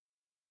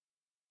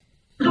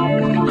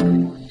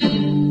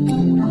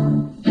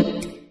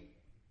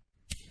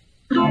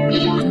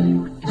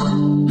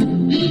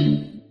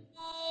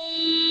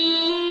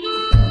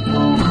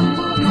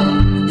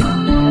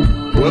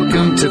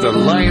the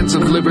Lions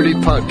of Liberty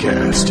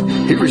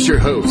podcast. Here is your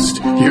host,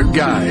 your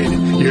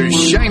guide, your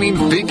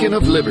shining beacon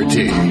of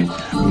liberty,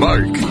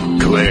 Marc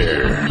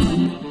Clair.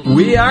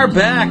 We are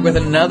back with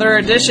another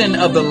edition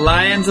of the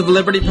Lions of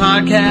Liberty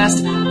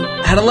podcast.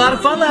 Had a lot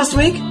of fun last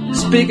week,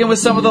 speaking with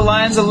some of the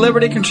Lions of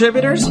Liberty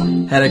contributors.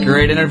 Had a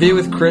great interview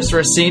with Chris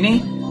Rossini.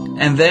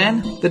 And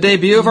then the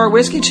debut of our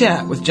whiskey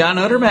chat with John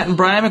Odermatt and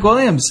Brian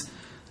McWilliams.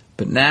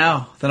 But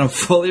now that I'm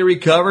fully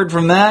recovered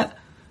from that,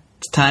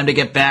 it's time to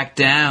get back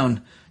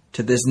down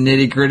to this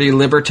nitty-gritty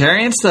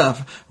libertarian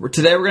stuff.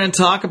 Today we're going to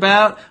talk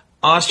about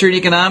Austrian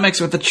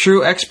economics with a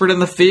true expert in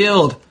the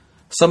field.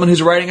 Someone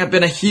whose writing I've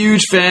been a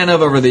huge fan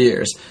of over the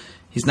years.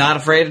 He's not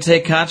afraid to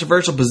take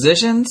controversial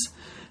positions,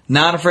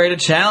 not afraid to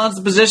challenge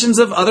the positions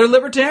of other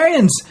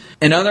libertarians.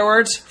 In other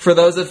words, for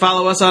those that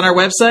follow us on our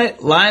website,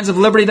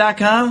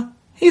 lionsofliberty.com,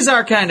 he's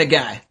our kind of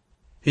guy.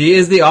 He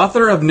is the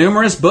author of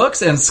numerous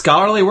books and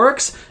scholarly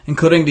works,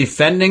 including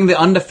Defending the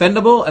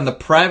Undefendable and the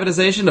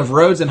Privatization of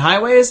Roads and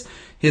Highways.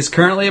 He is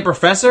currently a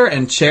professor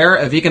and chair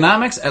of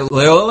economics at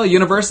Loyola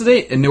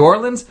University in New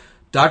Orleans.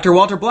 Dr.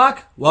 Walter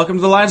Block, welcome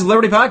to the Lions of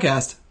Liberty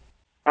podcast.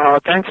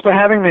 Thanks for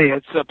having me.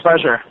 It's a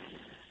pleasure.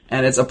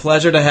 And it's a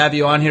pleasure to have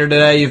you on here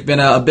today. You've been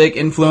a big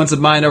influence of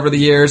mine over the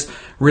years.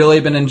 Really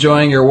been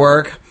enjoying your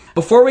work.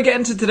 Before we get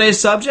into today's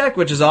subject,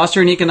 which is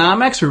Austrian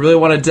economics, we really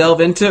want to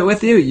delve into it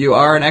with you. You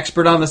are an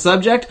expert on the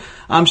subject.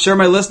 I'm sure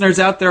my listeners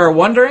out there are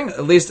wondering,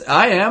 at least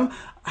I am,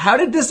 how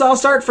did this all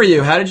start for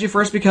you? How did you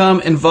first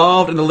become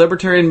involved in the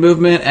libertarian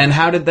movement, and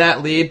how did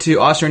that lead to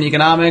Austrian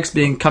economics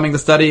becoming the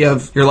study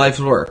of your life's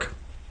work?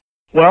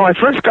 Well, I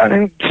first got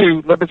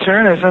into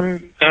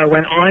libertarianism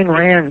when Ayn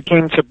Rand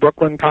came to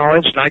Brooklyn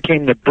College, and I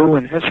came to boo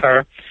and hiss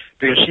her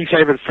because she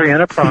favored free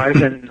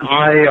enterprise, and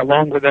I,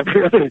 along with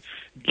every other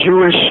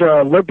Jewish,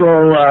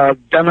 liberal,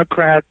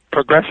 Democrat,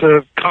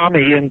 progressive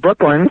commie in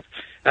Brooklyn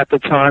at the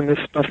time, this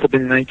must have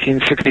been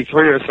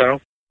 1963 or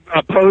so,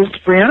 opposed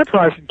free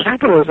enterprise and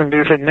capitalism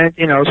because it meant,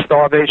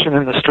 starvation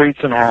in the streets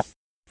and all.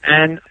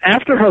 And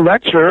after her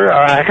lecture,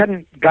 I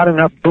hadn't got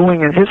enough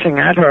booing and hissing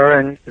at her,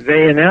 and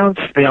they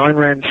announced, the Ayn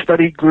Rand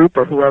study group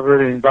or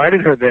whoever had invited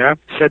her there,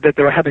 said that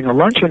they were having a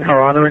lunch in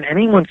her honor, and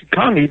anyone could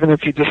come, even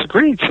if you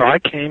disagreed. So I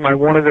came. I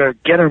wanted to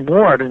get her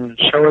moored and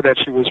show her that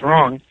she was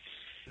wrong.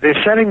 The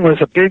setting was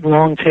a big,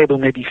 long table,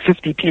 maybe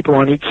 50 people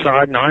on each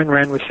side, and Ayn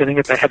Rand was sitting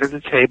at the head of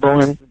the table,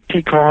 and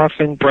Peikoff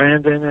and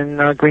Brandon and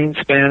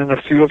Greenspan and a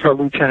few of her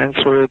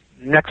lieutenants were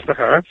next to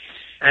her.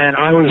 And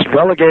I was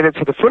relegated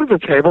to the foot of the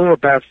table,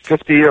 about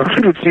 50 or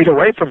 100 feet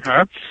away from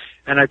her.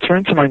 And I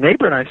turned to my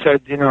neighbor and I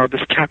said,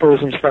 this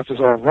capitalism stuff is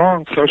all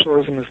wrong.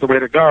 Socialism is the way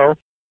to go.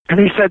 And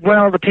he said,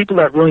 well, the people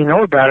that really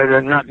know about it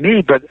are not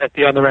me, but at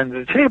the other end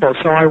of the table.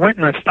 So I went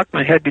and I stuck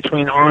my head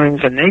between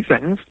Ayn's and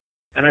Nathan's.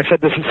 And I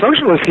said, there's a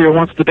socialist here who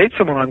wants to debate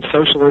someone on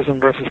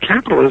socialism versus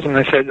capitalism.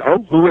 And they said, oh,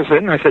 who is it?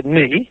 And I said,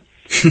 me.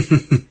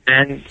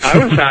 And I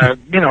was,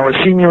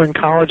 a senior in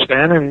college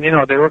then, and,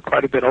 they were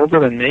quite a bit older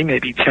than me,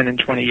 maybe 10 and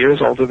 20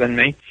 years older than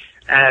me.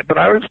 But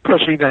I was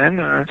pushy then,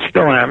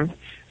 still am.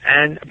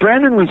 And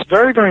Brandon was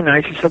very, very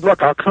nice. He said,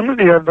 look, I'll come to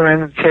the other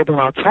end of the table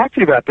and I'll talk to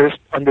you about this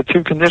under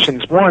two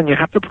conditions. One, you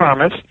have to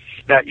promise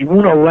that you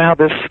won't allow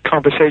this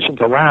conversation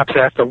to lapse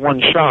after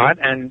one shot.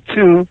 And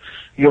two,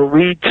 you'll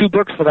read two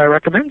books that I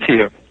recommend to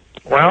you.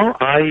 Well,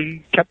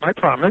 I kept my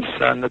promise,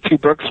 and the two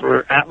books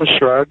were Atlas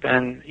Shrugged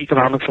and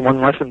Economics in One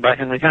Lesson by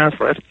Henry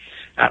Hazlitt.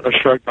 Atlas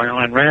Shrugged by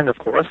Ayn Rand, of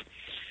course.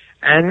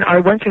 And I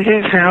went to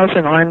his house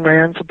in Ayn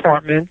Rand's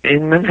apartment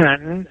in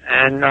Manhattan,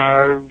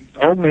 and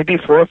maybe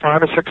 4 or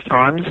 5 or 6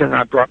 times, and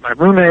I brought my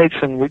roommates,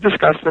 and we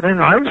discussed it,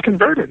 and I was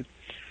converted.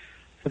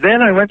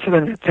 Then I went to the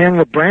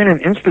Nathaniel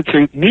Brannan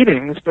Institute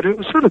meetings, but it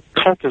was sort of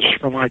cultish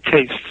for my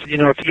tastes.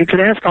 If you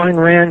could ask Ayn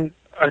Rand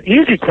an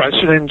easy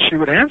question and she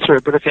would answer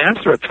it, but if you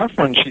asked her a tough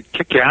one, she'd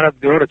kick you out of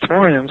the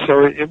auditorium,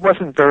 so it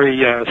wasn't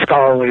very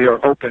scholarly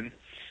or open,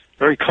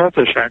 very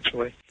cultish,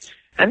 actually.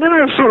 And then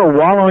I was sort of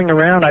wallowing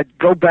around. I'd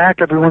go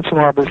back every once in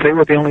a while because they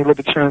were the only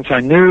libertarians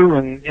I knew,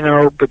 and,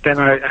 but then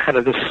I had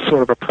this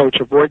sort of approach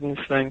avoidance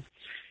thing.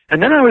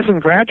 And then I was in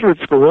graduate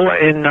school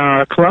in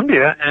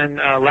Columbia, and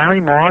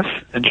Larry Moss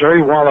and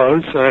Jerry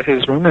Wallows,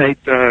 his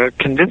roommate,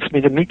 convinced me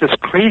to meet this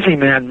crazy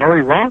man,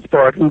 Murray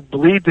Rothbard, who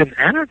believed in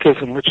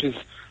anarchism, which is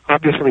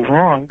obviously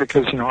wrong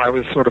because, I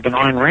was sort of an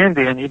Ayn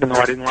Randian, even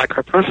though I didn't like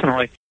her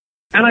personally.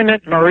 And I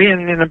met Murray,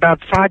 and in about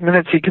 5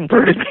 minutes he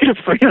converted me to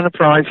free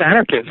enterprise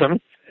anarchism.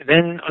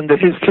 Then, under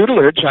his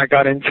tutelage, I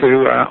got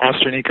into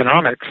Austrian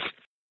economics.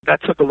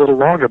 That took a little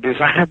longer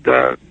because I had,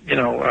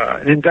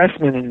 an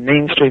investment in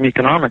mainstream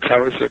economics. I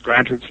was a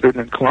graduate student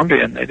in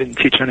Columbia, and they didn't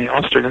teach any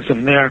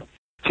Austrianism there.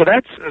 So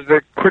that's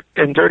the quick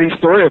and dirty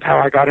story of how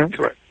I got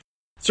into it.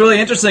 It's really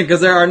interesting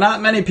because there are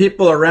not many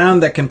people around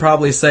that can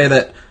probably say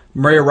that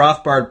Murray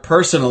Rothbard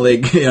personally,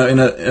 in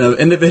an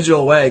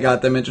individual way,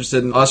 got them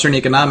interested in Austrian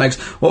economics.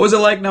 What was it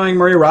like knowing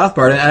Murray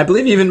Rothbard? And I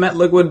believe you even met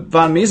Ludwig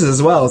von Mises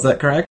as well. Is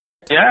that correct?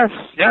 Yes.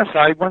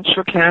 I once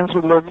shook hands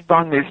with Ludwig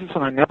von Mises,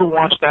 and I never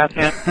washed that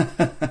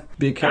hand.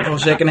 Be careful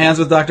shaking hands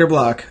with Dr.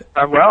 Block.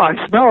 Well, I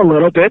smell a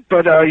little bit,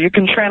 but you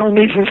can channel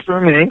Mises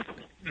through me.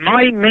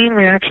 my main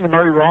reaction to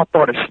Murray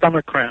Rothbard is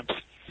stomach cramps.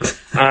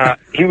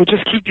 He would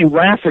just keep you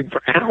laughing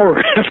for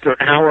hour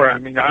after hour. I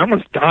mean, I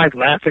almost died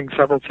laughing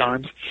several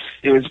times.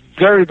 It was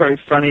very,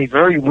 very funny,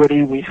 very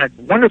witty. We had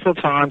wonderful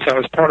times. I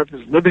was part of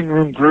his living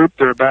room group.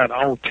 There were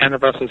about, 10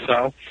 of us or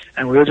so.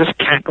 And we were just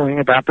cackling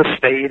about the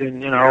state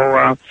and,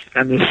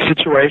 and the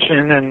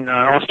situation and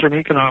Austrian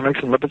economics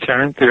and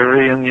libertarian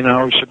theory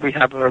and, should we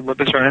have a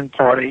libertarian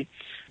party?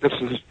 This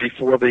was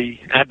before the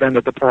advent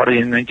of the party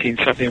in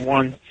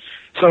 1971.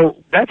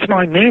 So that's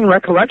my main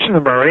recollection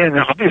of Murray, and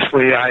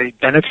obviously I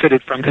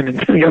benefited from him in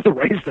many other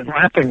ways than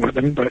laughing with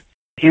him, but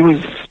he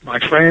was my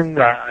friend,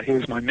 he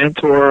was my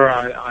mentor.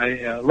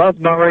 I love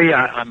Murray.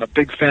 I'm a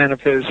big fan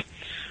of his.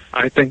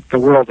 I think the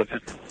world of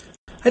him.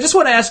 I just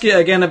want to ask you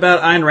again about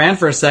Ayn Rand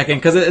for a second,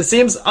 because it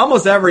seems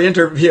almost every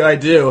interview I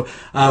do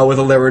with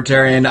a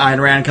libertarian,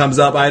 Ayn Rand comes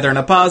up either in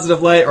a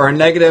positive light or a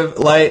negative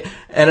light,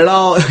 and it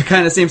all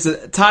kind of seems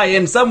to tie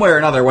in some way or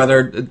another,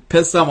 whether it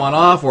pissed someone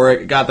off or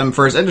it got them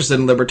first interested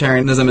in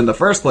libertarianism in the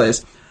first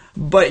place.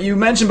 But you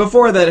mentioned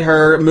before that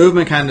her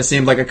movement kind of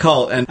seemed like a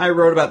cult, and I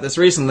wrote about this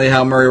recently,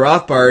 how Murray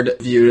Rothbard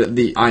viewed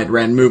the Ayn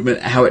Rand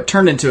movement, how it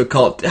turned into a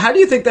cult. How do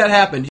you think that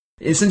happened?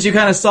 Since you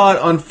kind of saw it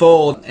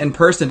unfold in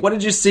person, what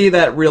did you see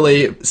that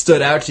really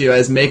stood out to you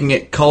as making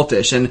it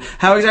cultish? And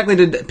how exactly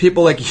did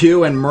people like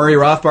you and Murray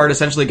Rothbard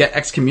essentially get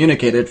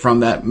excommunicated from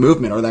that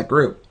movement or that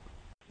group?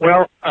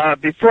 Well,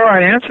 before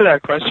I answer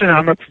that question,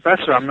 I'm a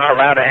professor. I'm not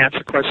allowed to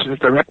answer questions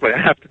directly.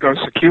 I have to go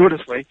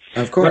circuitously.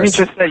 Of course. Let me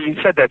just say,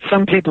 you said that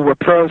some people were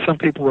pro, some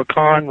people were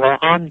con. Well,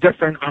 I'm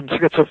different. I'm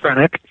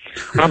schizophrenic.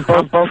 I'm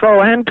both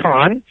pro and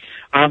con.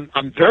 I'm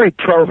very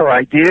pro her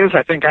ideas.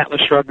 I think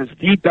Atlas Shrugged is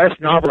the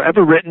best novel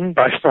ever written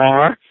by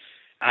far.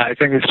 I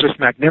think it's just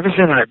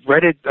magnificent. I've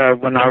read it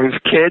when I was a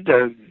kid,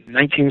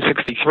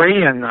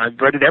 1963, and I've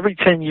read it every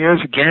 10 years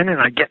again, and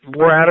I get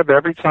more out of it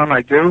every time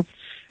I do.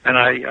 And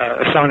I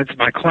assign it to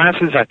my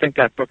classes. I think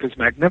that book is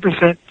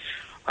magnificent.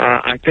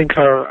 I think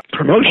her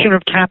promotion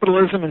of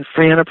capitalism and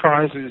free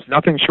enterprise is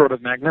nothing short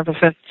of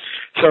magnificent.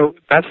 So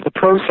that's the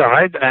pro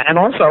side. And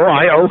also,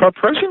 I owe her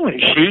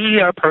personally. She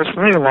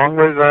personally, along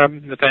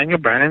with Nathaniel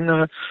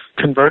Brennan,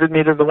 converted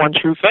me to the one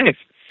true faith.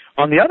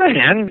 On the other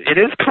hand, it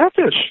is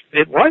cultish.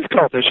 It was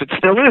cultish. It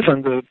still is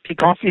under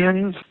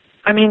Peikofians.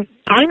 I mean,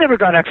 I never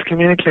got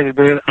excommunicated,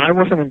 but I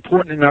wasn't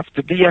important enough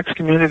to be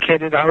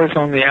excommunicated. I was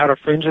on the outer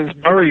fringes.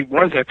 Murray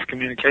was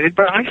excommunicated,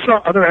 but I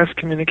saw other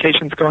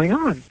excommunications going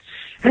on.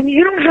 And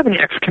you don't have any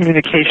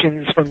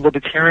excommunications from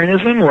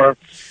libertarianism or,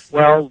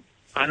 well,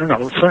 I don't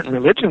know, certain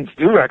religions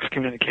do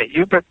excommunicate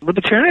you, but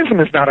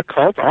libertarianism is not a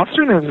cult.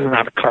 Austrianism is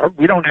not a cult.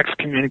 We don't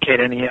excommunicate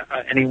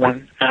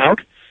anyone out,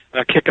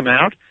 kick them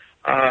out.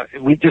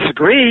 We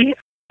disagree.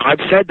 I've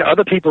said that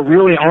other people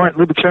really aren't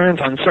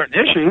libertarians on certain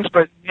issues,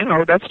 but,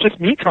 that's just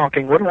me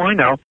talking. What do I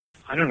know?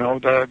 I don't know,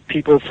 the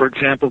people, for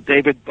example,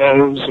 David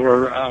Bowes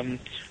or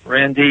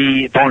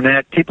Randy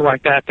Barnett, people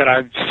like that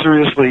I've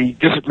seriously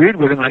disagreed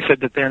with, and I said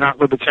that they're not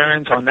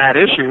libertarians on that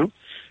issue.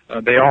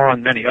 They are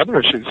on many other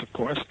issues, of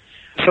course.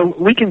 So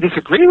we can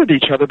disagree with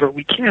each other, but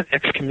we can't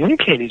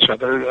excommunicate each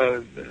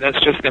other.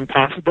 That's just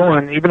impossible,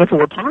 and even if it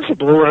were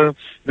possible,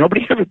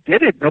 nobody ever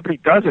did it. Nobody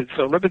does it.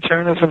 So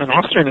libertarianism and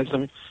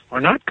Austrianism are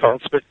not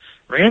cults, but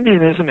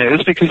Randianism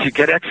is, because you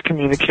get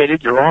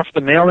excommunicated, you're off the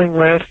mailing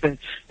list, and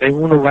they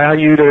won't allow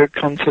you to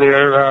come to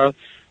their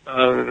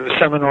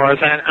seminars.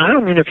 And I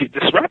don't mean if you're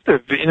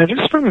disruptive,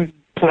 just from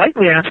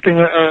politely asking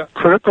a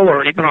critical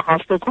or even a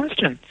hostile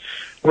question.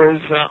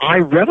 Whereas I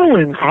revel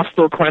in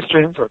hostile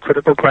questions or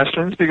critical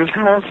questions, because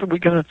how else are we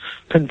going to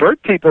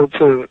convert people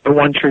to the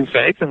one true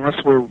faith unless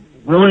we're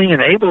willing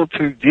and able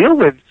to deal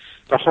with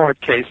the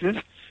hard cases?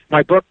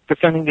 My book,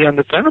 Defending the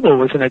Undefendable,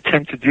 was an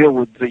attempt to deal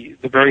with the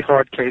very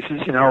hard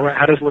cases.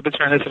 How does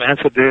libertarianism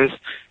answer this?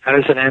 How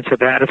does it answer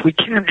that? If we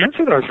can't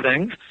answer those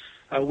things,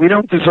 we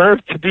don't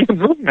deserve to be a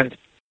movement.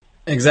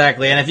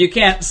 Exactly, and if you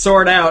can't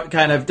sort out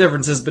kind of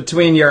differences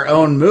between your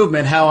own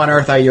movement, how on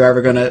earth are you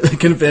ever going to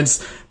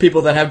convince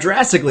people that have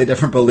drastically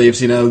different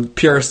beliefs,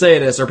 pure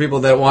statists or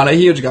people that want a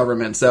huge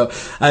government? So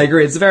I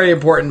agree, it's very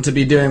important to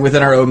be doing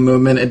within our own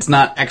movement. It's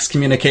not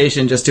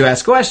excommunication just to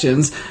ask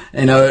questions.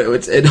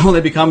 It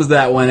only becomes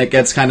that when it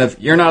gets kind of,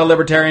 you're not a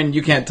libertarian,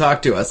 you can't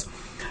talk to us.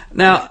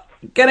 Now,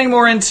 getting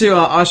more into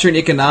Austrian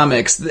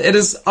economics,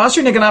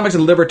 Austrian economics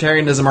and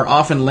libertarianism are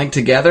often linked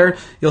together.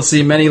 You'll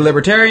see many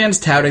libertarians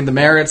touting the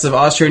merits of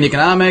Austrian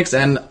economics,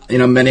 and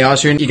many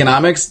Austrian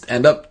economics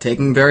end up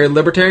taking very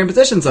libertarian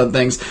positions on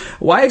things.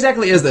 Why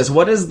exactly is this?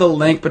 What is the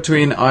link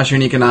between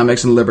Austrian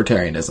economics and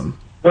libertarianism?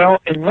 Well,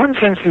 in one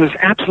sense, there's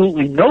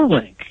absolutely no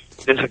link.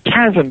 There's a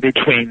chasm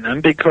between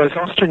them, because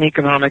Austrian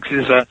economics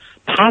is a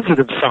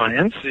positive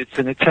science. It's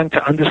an attempt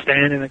to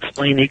understand and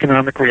explain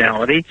economic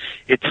reality.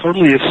 It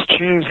totally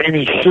eschews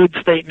any should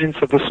statements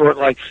of the sort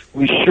like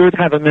we should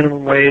have a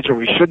minimum wage, or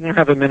we shouldn't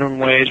have a minimum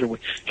wage, or we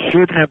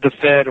should have the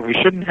Fed, or we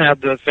shouldn't have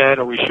the Fed,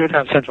 or we should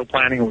have central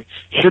planning, or we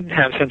shouldn't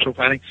have central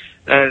planning.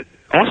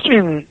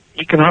 Austrian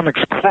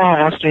economics,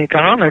 qua Austrian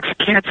economics,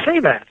 can't say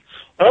that.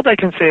 all they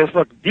can say is,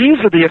 look, these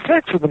are the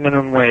effects of the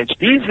minimum wage.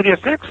 These are the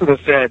effects of the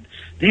Fed.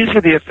 These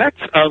are the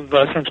effects of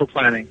central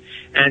planning.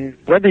 And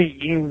whether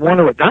you want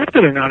to adopt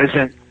it or not is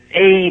an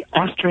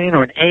Austrian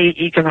or an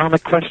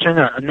economic question,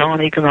 a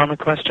non-economic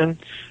question.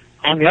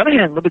 On the other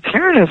hand,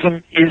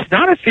 libertarianism is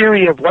not a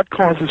theory of what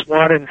causes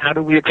what and how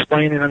do we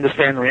explain and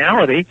understand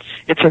reality.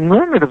 It's a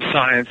normative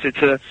science.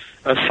 It's a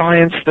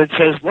science that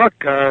says, look,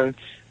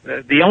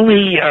 the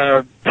only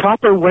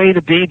proper way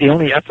to be, the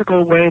only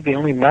ethical way, the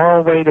only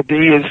moral way to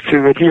be is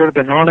to adhere to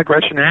the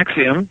non-aggression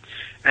axiom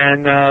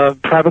and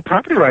private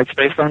property rights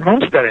based on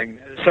homesteading.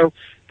 So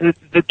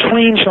the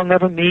twain shall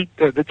never meet,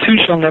 the two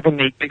shall never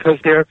meet, because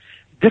they're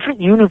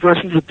different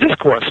universes of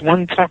discourse.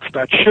 One talks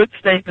about should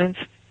statements,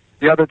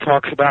 the other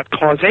talks about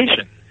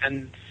causation.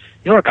 And,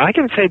 look, I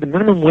can say the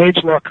minimum wage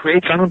law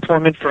creates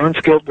unemployment for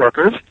unskilled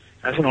workers,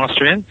 as an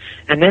Austrian,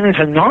 and then as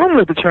a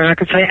non-libertarian I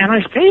could say, and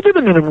I favor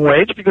the minimum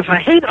wage because I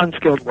hate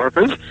unskilled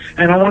workers,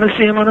 and I want to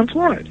see them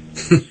unemployed.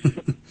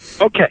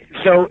 Okay,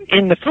 so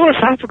in the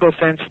philosophical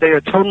sense, they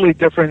are totally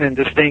different and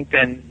distinct,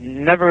 and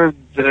never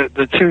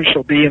the two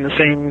shall be in the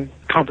same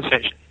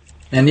conversation.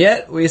 And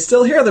yet, we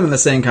still hear them in the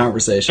same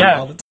conversation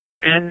all the time.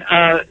 And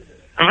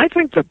I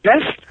think the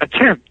best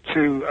attempt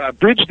to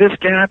bridge this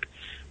gap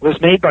was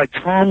made by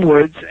Tom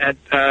Woods at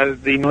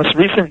the most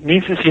recent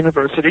Mises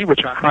University,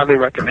 which I highly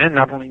recommend,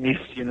 not only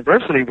Mises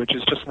University, which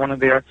is just one of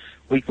their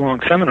week-long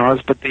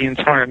seminars, but the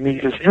entire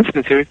Mises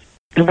Institute.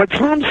 And what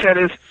Tom said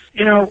is,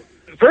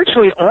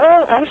 virtually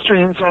all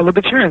Austrians are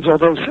libertarians,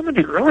 although some of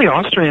the early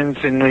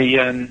Austrians in the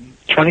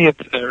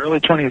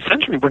early 20th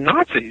century were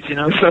Nazis,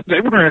 so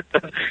they weren't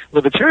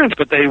libertarians,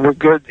 but they were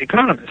good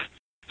economists.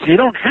 So you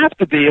don't have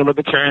to be a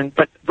libertarian,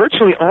 but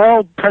virtually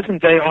all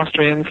present-day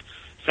Austrians,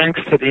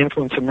 thanks to the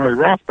influence of Murray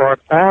Rothbard,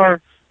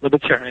 are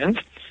libertarians.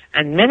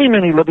 And many,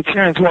 many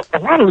libertarians, well, a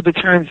lot of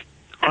libertarians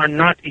are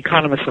not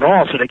economists at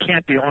all, so they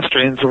can't be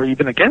Austrians or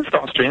even against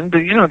Austrian. But,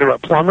 they're a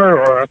plumber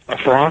or a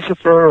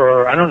philosopher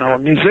or, a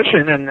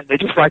musician, and they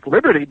just like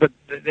liberty, but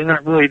they're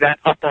not really that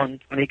up on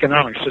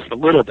economics, just a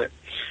little bit.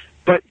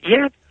 But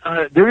yet,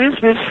 there is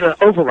this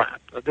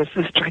overlap. There's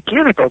this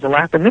gigantic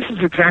overlap, and this is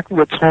exactly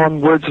what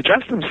Tom Woods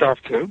addressed himself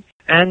to.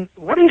 And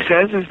what he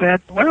says is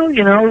that,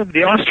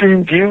 the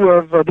Austrian view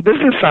of the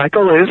business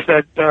cycle is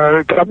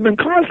that government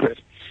caused it.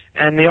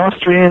 And the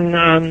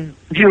Austrian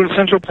view of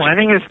central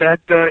planning is that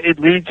it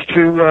leads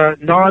to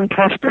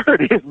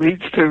non-prosperity. It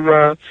leads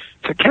to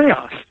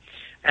chaos.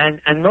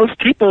 And most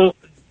people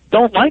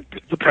don't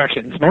like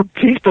depressions. Most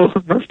people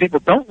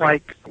don't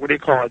like,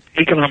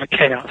 economic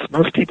chaos.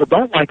 Most people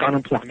don't like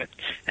unemployment.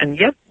 And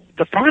yet,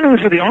 the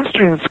findings of the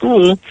Austrian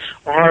school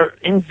are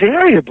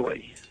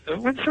invariably,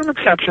 with some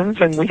exceptions,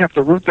 and we have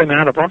to root them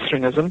out of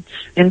Austrianism,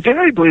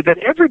 invariably that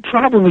every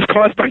problem is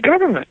caused by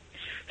government.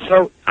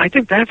 So I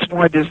think that's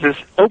why there's this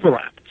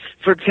overlap.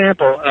 For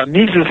example,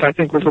 Mises, I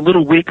think, was a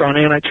little weak on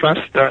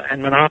antitrust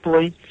and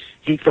monopoly.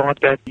 He thought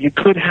that you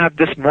could have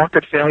this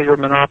market failure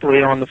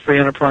monopoly on the free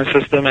enterprise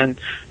system, and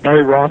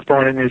Murray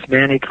Rothbard in his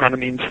Man,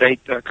 Economy, and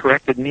State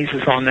corrected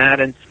Mises on that.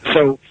 And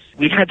so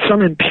we had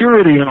some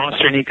impurity in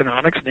Austrian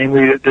economics,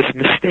 namely this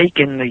mistake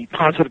in the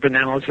positive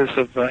analysis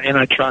of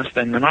antitrust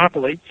and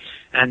monopoly,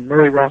 and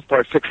Murray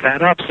Rothbard fixed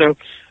that up. So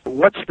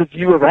what's the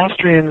view of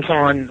Austrians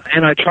on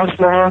antitrust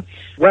law?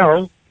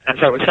 Well, as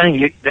I was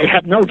saying, they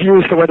have no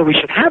view as to whether we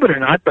should have it or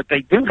not, but they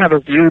do have a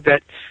view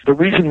that the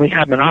reason we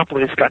have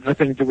monopoly has got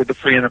nothing to do with the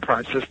free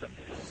enterprise system.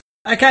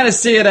 I kind of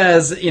see it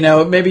as,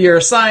 maybe you're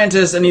a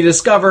scientist and you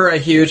discover a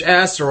huge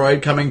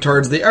asteroid coming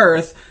towards the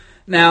Earth.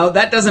 Now,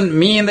 that doesn't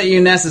mean that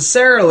you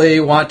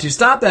necessarily want to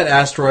stop that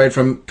asteroid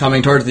from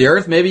coming towards the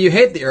Earth. Maybe you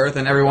hate the Earth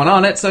and everyone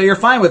on it, so you're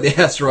fine with the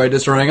asteroid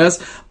destroying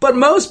us. But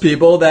most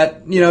people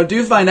that,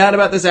 do find out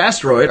about this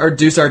asteroid or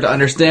do start to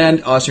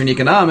understand Austrian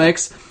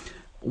economics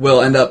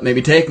will end up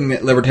maybe taking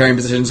libertarian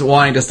positions,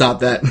 wanting to stop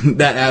that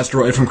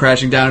asteroid from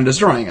crashing down and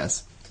destroying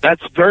us.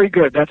 That's very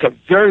good. That's a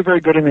very, very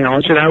good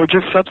analogy, and I would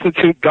just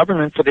substitute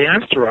government for the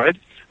asteroid.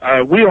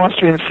 We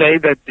Austrians say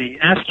that the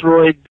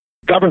asteroid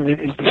government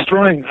is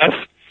destroying us,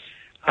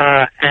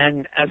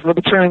 and as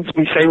libertarians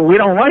we say, well, we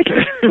don't like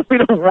it. We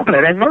don't want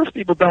it, and most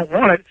people don't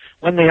want it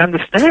when they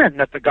understand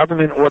that the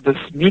government or this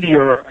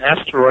meteor or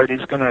asteroid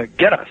is going to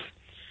get us.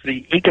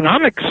 The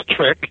economics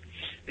trick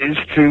is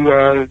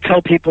to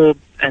tell people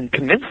and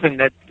convince them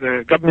that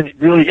the government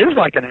really is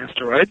like an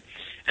asteroid.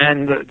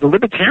 And the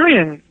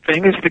libertarian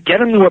thing is to get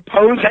them to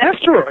oppose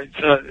asteroids.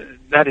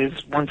 That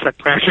is, ones that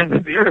crash into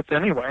the Earth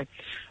anyway.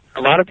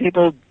 A lot of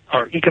people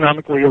are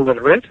economically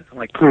illiterate,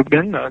 like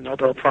Krugman, a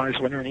Nobel Prize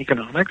winner in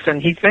economics,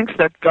 and he thinks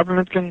that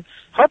government can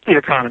help the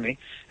economy.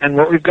 And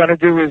what we've got to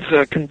do is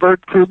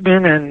convert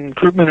Krugman and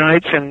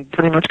Krugmanites and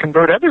pretty much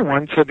convert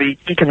everyone to the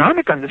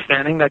economic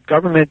understanding that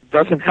government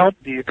doesn't help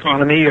the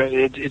economy,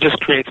 it just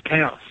creates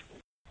chaos.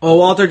 Well,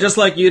 Walter, just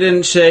like you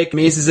didn't shake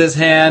Mises'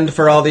 hand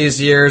for all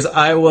these years,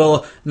 I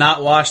will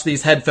not wash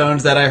these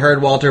headphones that I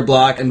heard Walter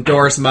Block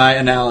endorse my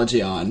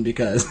analogy on,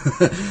 because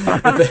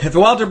if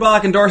Walter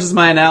Block endorses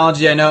my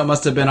analogy, I know it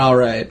must have been all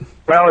right.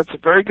 Well, it's a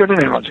very good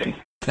analogy.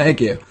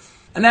 Thank you.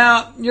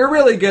 Now, you're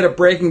really good at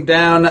breaking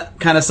down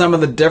kind of some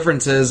of the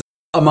differences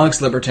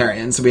amongst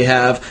libertarians. We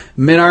have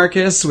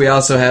minarchists, we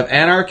also have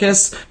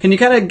anarchists. Can you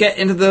kind of get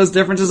into those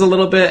differences a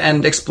little bit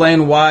and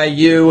explain why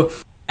you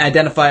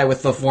identify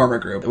with the former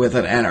group, with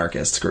an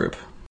anarchist group?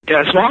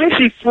 Yes, well, I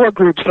see four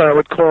groups that I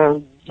would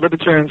call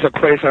libertarians or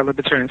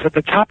quasi-libertarians. At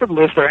the top of the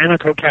list are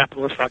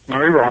anarcho-capitalists like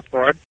Murray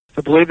Rothbard,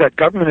 who believe that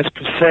government is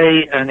per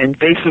se an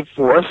invasive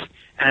force,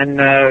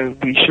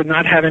 and we should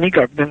not have any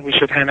government. We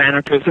should have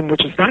anarchism,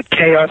 which is not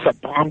chaos, a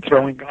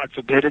bomb-throwing, God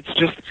forbid. It's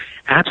just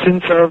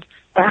absence of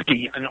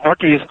archy. And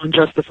archy is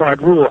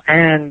unjustified rule,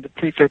 and the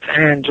prefix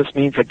 "and" just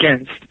means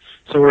against.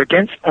 So we're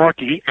against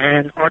archy,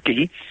 and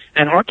archy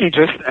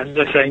just, as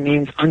I say,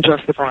 means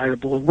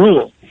unjustifiable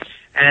rule.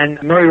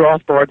 And Murray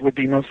Rothbard would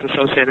be most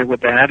associated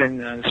with that,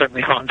 and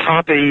certainly Hans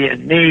Hoppe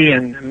and me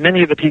and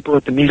many of the people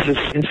at the Mises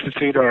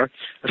Institute are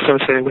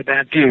associated with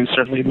that view,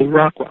 certainly Lou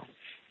Rockwell.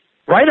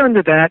 Right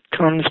under that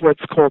comes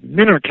what's called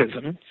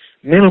minarchism,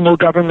 minimal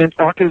government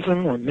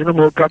archism or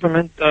minimal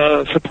government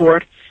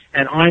support,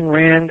 and Ayn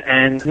Rand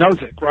and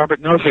Nozick. Robert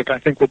Nozick, I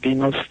think, would be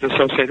most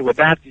associated with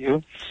that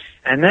view.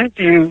 And that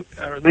view,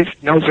 or at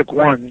least Nozick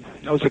 1,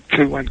 Nozick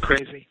 2 went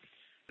crazy.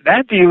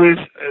 That view is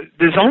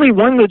there's only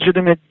one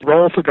legitimate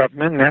role for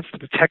government, and that's to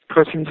protect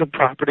persons and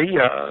property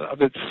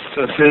of its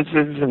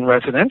citizens and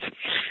residents.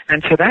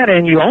 And to that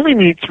end, you only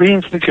need three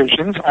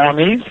institutions: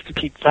 armies to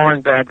keep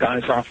foreign bad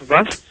guys off of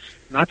us,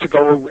 not to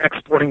go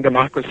exporting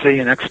democracy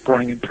and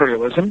exporting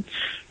imperialism;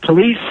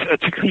 police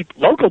to keep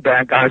local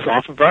bad guys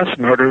off of us,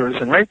 murderers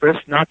and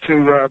rapists, not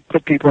to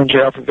put people in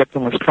jail for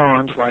victimless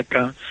crimes like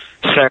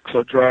sex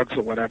or drugs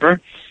or whatever;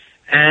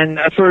 and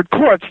a third,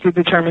 courts to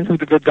determine who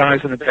the good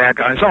guys and the bad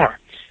guys are.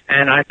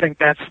 And I think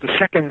that's the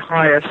second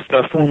highest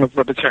form of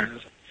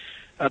libertarianism.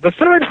 The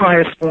third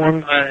highest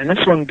form, and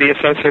this one would be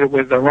associated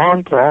with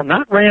Ron Paul,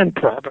 not Rand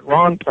Paul, but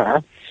Ron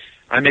Paul.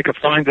 I make a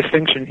fine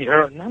distinction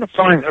here, not a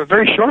fine, a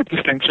very sharp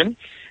distinction.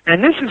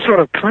 And this is sort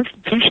of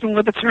constitutional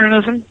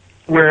libertarianism,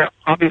 where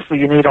obviously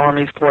you need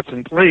armies, courts,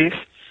 and police,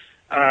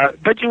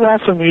 but you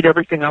also need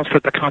everything else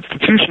that the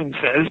Constitution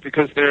says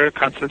because they're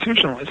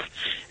constitutionalists.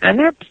 And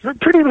they're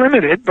pretty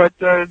limited, but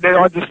they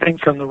are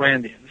distinct from the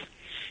Randians.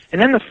 And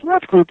then the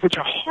fourth group, which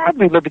are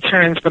hardly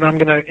libertarians, but I'm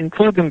going to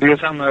include them because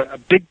I'm a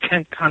big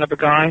tent kind of a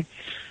guy,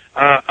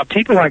 are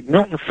people like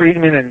Milton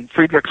Friedman and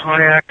Friedrich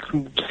Hayek,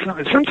 who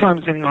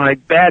sometimes in my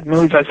bad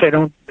moods I say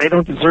they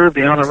don't deserve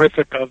the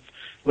honorific of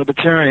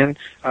libertarian.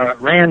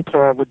 Rand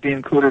Paul would be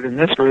included in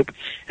this group.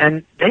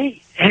 And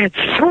they add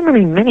so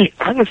many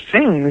other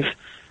things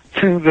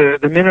to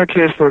the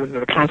minarchist or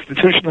the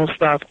constitutional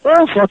stuff,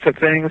 all sorts of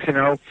things,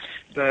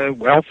 the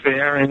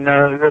welfare and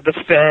the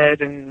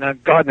Fed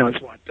and God knows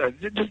what.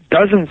 Just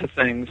dozens of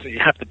things. You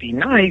have to be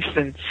nice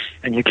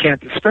and you can't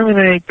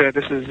discriminate.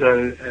 This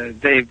is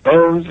Dave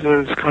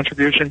Bowe's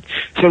contribution.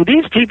 So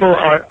these people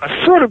are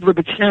sort of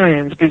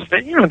libertarians because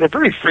they're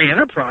very free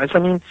enterprise. I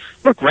mean,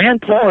 look,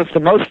 Rand Paul is the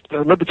most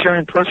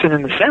libertarian person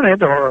in the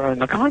Senate or in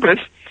the Congress.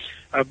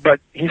 But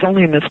he's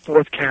only in this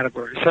fourth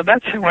category. So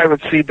that's how I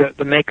would see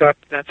the makeup.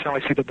 That's how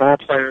I see the ball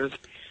players.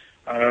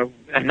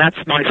 And that's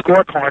my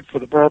scorecard for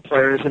the ball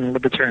players in the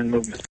libertarian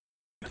movement.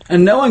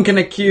 And no one can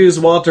accuse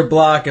Walter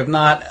Block of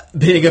not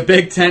being a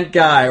big tent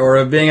guy or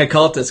of being a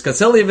cultist, because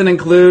he'll even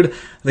include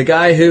the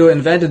guy who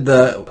invented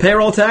the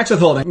payroll tax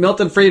withholding,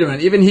 Milton Friedman.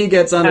 Even he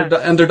gets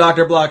under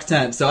Dr. Block's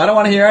tent. So I don't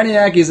want to hear any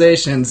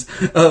accusations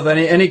of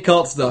any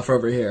cult stuff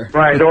over here.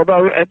 Right,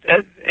 although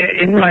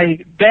in my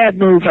bad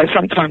moods I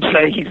sometimes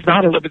say he's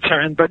not a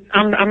libertarian, but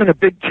I'm in a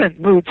big tent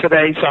mood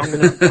today, so I'm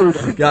going to include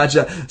him.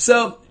 Gotcha.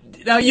 So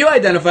now, you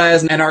identify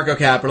as an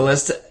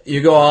anarcho-capitalist.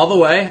 You go all the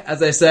way,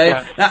 as they say.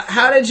 Yeah. Now,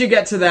 how did you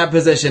get to that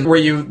position? Were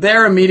you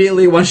there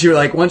immediately once you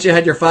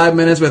had your 5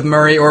 minutes with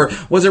Murray, or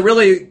was it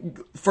really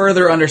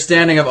further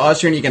understanding of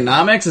Austrian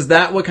economics? Is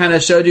that what kind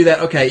of showed you that,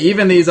 okay,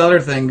 even these other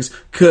things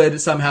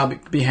could somehow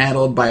be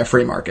handled by a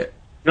free market?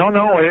 No,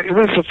 it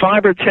was a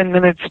 5 or 10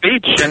 minute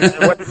speech, and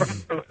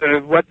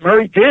what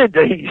Murray did,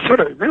 he sort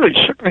of really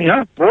shook me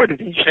up. Boy, did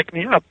he shake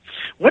me up.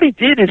 What he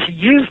did is he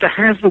used the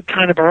Hazlitt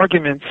kind of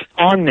arguments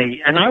on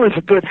me, and I was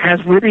a good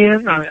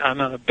Hazlittian. I'm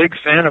a big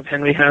fan of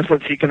Henry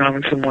Hazlitt's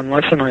Economics in One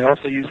Lesson. I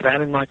also use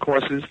that in my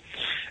courses.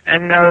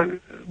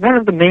 And one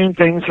of the main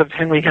things of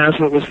Henry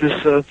Hazlitt was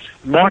this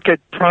market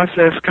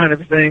process kind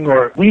of thing,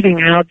 or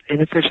weeding out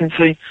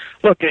inefficiency.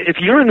 Look, if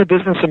you're in the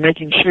business of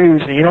making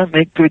shoes and you don't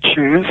make good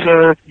shoes,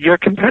 your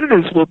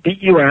competitors will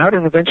beat you out,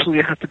 and eventually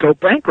you have to go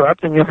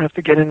bankrupt, and you'll have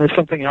to get into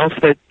something else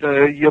that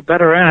you're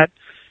better at,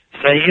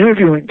 say,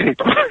 interviewing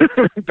people,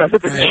 better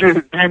than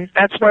shoes. And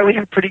that's why we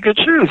have pretty good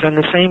shoes. And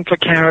the same for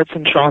carrots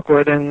and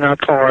chocolate and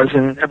cars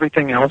and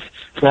everything else,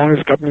 as long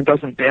as government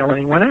doesn't bail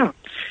anyone out.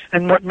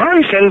 And what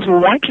Murray said is,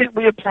 well, why can't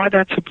we apply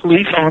that to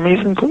police, armies,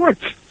 and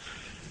courts?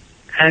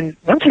 And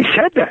once he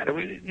said that, it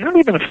was not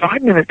even a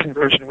 5-minute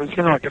conversion. It was,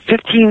 like a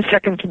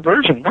 15-second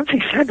conversion. Once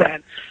he said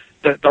that,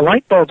 the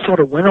light bulb sort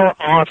of went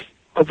off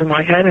over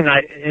my head, and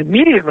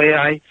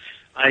I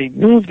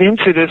moved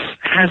into this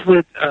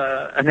Hazlitt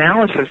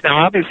analysis.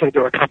 Now, obviously,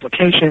 there are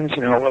complications,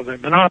 of the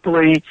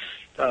monopoly.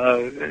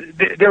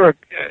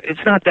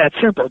 It's not that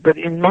simple, but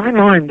in my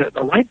mind,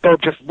 the light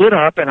bulb just lit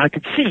up, and I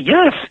could see,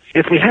 yes,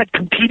 if we had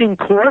competing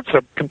courts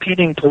or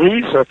competing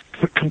police or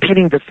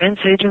competing defense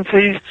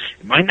agencies,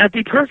 it might not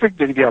be perfect,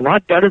 but it'd be a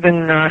lot better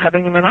than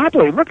having a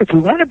monopoly. Look, if we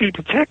want to be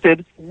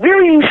protected, where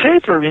are you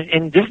safer,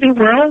 in Disney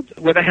World,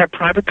 where they have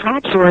private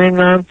cops, or in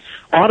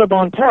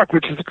Audubon Park,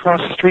 which is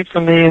across the street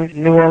from me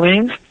in New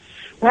Orleans?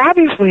 Well,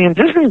 obviously in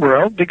Disney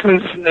World,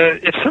 because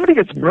if somebody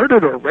gets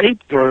murdered or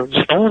raped or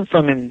stolen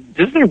from in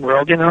Disney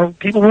World,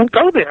 people won't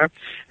go there.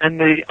 And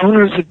the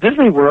owners of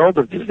Disney World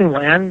or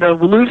Disneyland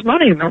will lose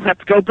money and they'll have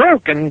to go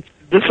broke. And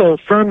this will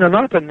firm them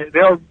up and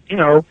they'll,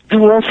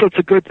 do all sorts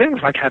of good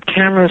things, like have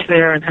cameras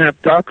there and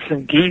have ducks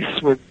and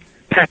geese with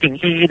packing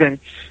heat and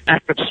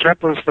act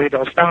obstreperously,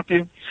 they'll stop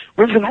you.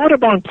 Whereas in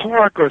Audubon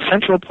Park or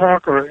Central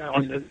Park or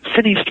on the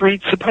city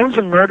streets, suppose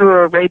a murder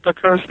or a rape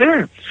occurs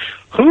there.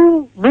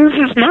 Who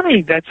loses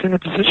money that's in a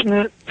position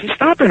to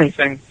stop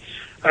anything?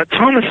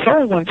 Thomas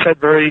Sowell once said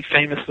very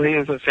famously,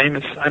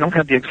 I don't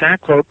have the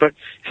exact quote, but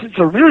it's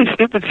a really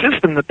stupid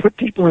system to put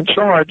people in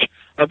charge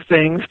of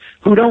things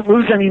who don't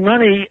lose any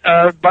money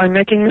by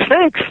making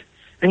mistakes.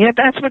 And yet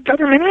that's what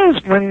government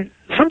is. When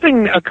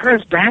something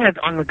occurs bad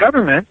on the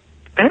government,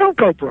 they don't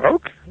go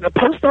broke. The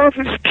post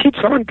office keeps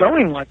on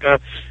going like a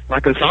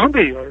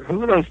zombie, or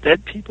who are those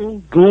dead people?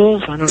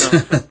 Ghouls? I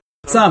don't know.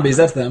 Zombies,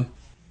 that's them.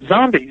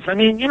 Zombies. I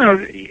mean, you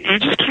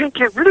just can't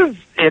get rid of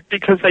it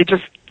because they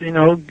just,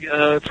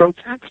 throw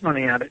tax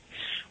money at it.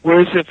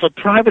 Whereas if a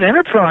private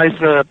enterprise,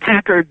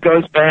 Packard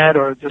goes bad,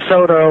 or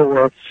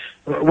DeSoto,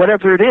 or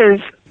whatever it is,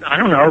 I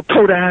don't know,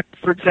 Kodak,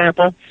 for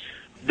example,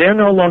 they're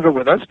no longer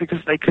with us because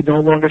they could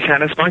no longer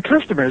satisfy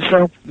customers.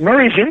 So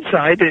Murray's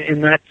insight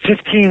in that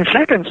 15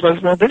 seconds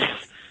was, well, this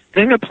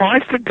thing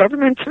applies to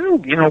government too.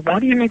 Why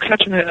do you make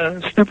such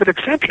a stupid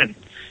exception?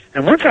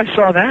 And once I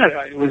saw that,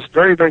 it was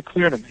very, very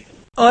clear to me.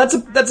 Oh,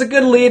 that's a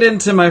good lead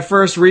into my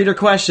first reader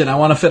question. I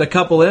want to fit a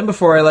couple in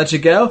before I let you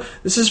go.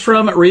 This is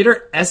from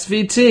reader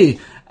SVT.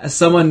 As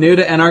someone new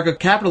to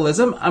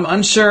anarcho-capitalism, I'm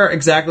unsure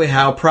exactly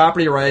how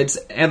property rights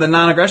and the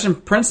non-aggression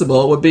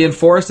principle would be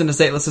enforced in a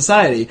stateless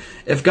society.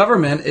 If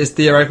government is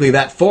theoretically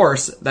that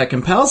force that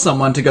compels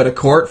someone to go to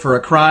court for a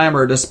crime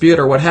or a dispute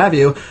or what have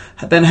you,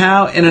 then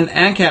how in an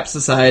ANCAP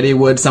society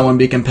would someone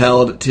be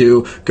compelled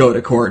to go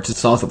to court to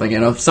solve something?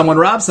 If someone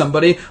robs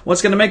somebody,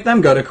 what's going to make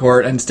them go to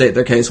court and state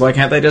their case? Why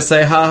can't they just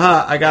say,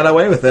 ha, I got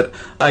away with it.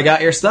 I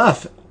got your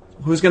stuff.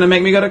 Who's going to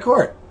make me go to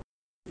court?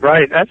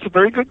 Right, that's a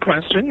very good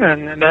question,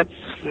 and that's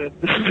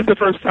this is the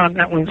first time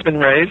that one's been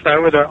raised. I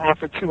would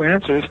offer two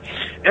answers.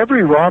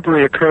 Every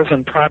robbery occurs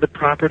on private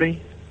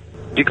property,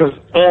 because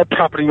all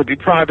property would be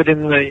private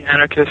in the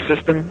anarchist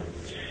system.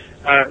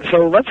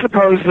 So let's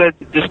suppose that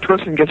this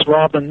person gets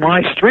robbed on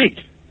my street.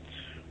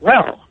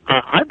 Well,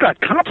 I've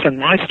got cops on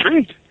my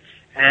street,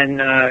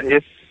 and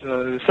if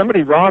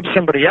somebody robs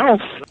somebody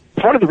else,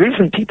 part of the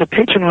reason people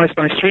patronize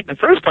my street in the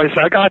first place,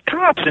 I got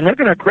cops, and they're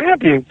going to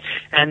grab you.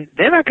 And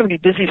they're not going to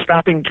be busy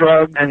stopping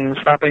drugs and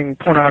stopping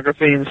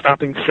pornography and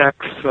stopping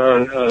sex,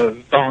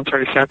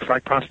 voluntary sex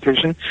like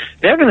prostitution.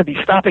 They're going to be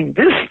stopping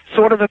this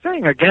sort of a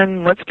thing.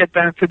 Again, let's get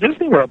back to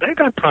Disney World. They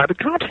got private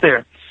cops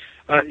there.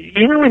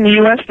 In the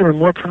U.S., there are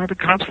more private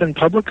cops than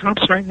public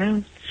cops right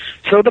now.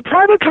 So the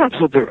private cops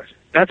will do it.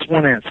 That's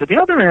one answer.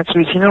 The other answer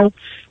is,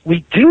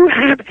 we do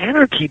have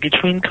anarchy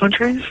between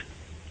countries.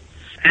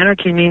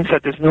 Anarchy means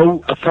that there's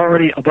no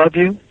authority above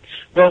you.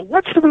 Well,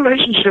 what's the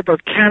relationship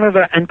of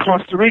Canada and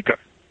Costa Rica?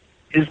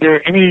 Is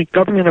there any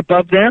government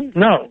above them?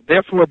 No.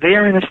 Therefore, they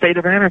are in a state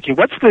of anarchy.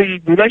 What's the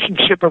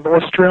relationship of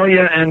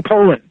Australia and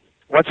Poland?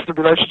 What's the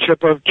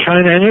relationship of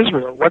China and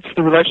Israel? What's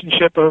the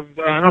relationship of,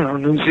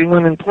 New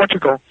Zealand and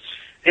Portugal?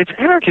 It's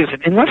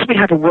anarchism, unless we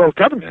have a world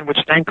government, which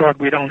thank God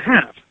we don't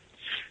have.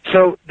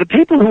 So the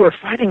people who are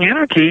fighting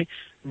anarchy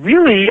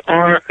really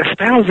are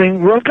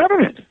espousing world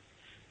government.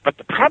 But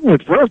the problem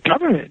with world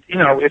government,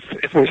 if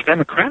it was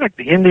democratic,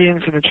 the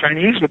Indians and the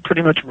Chinese would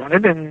pretty much run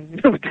it,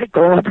 and we'd take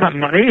all of our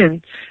money,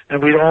 and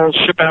we'd all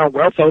ship our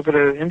wealth over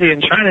to India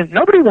and China.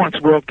 Nobody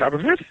wants world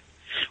government.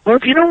 Well,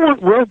 if you don't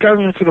want world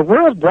government for the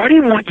world, why do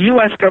you want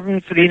U.S.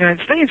 government for the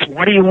United States?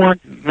 Why do you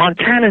want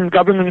Montanan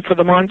government for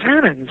the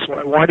Montanans?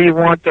 Why do you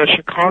want the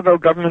Chicago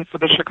government for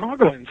the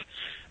Chicagoans?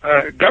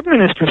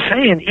 Government is per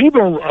se an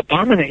evil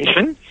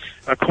abomination.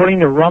 According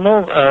to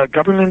Rummel,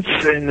 governments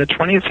in the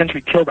 20th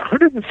century killed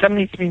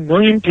 173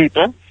 million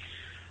people,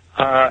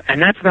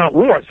 and that's not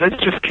wars. That's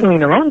just killing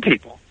their own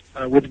people.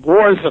 With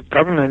wars of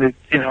government,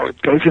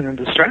 it goes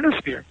into the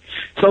stratosphere.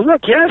 So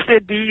look, yes,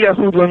 there'd be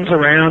hoodlums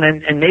around,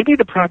 and maybe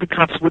the private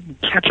cops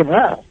wouldn't catch them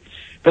all,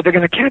 but they're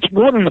going to catch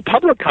more than the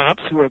public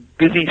cops who are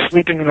busy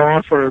sleeping it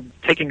off or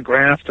taking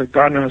graft or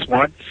God knows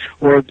what,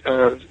 or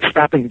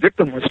stopping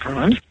victimless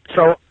crimes.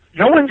 So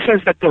no one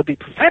says that there'll be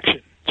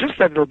perfection, just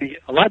that it'll be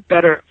a lot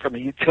better from a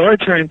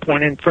utilitarian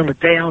point and from a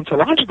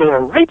deontological or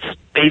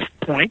rights-based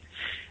point.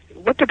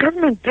 What the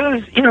government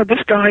does,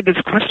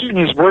 this question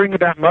is worrying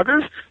about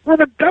muggers. Well,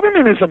 the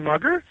government is a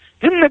mugger.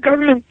 Didn't the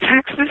government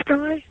tax this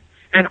guy?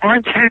 And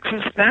aren't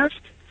taxes theft?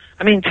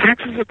 I mean,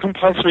 taxes are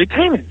compulsory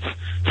payments.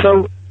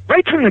 So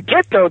right from the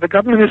get-go, the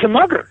government is a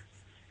mugger.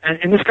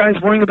 And this guy's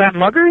worrying about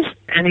muggers,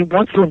 and he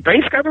wants to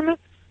embrace government?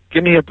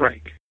 Give me a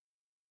break.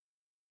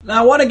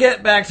 Now, I want to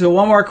get back to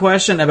one more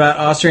question about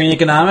Austrian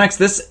economics.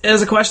 This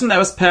is a question that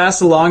was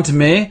passed along to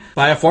me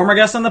by a former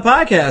guest on the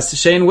podcast,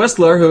 Shane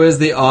Whistler, who is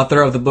the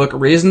author of the book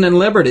Reason and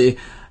Liberty.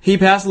 He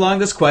passed along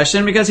this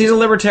question because he's a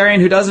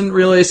libertarian who doesn't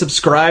really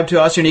subscribe to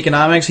Austrian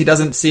economics. He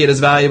doesn't see it as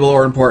valuable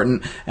or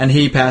important, and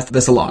he passed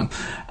this along.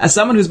 As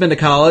someone who's been to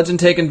college and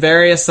taken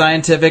various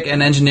scientific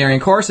and engineering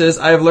courses,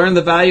 I have learned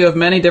the value of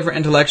many different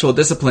intellectual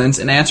disciplines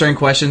in answering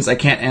questions I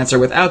can't answer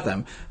without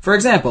them. For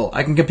example,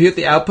 I can compute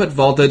the output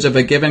voltage of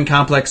a given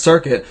complex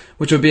circuit,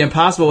 which would be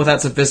impossible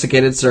without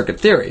sophisticated circuit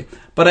theory.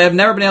 But I have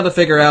never been able to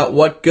figure out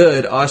what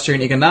good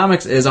Austrian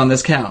economics is on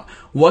this count.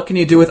 What can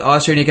you do with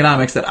Austrian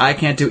economics that I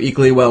can't do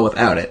equally well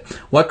without it?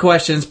 What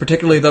questions,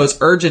 particularly those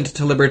urgent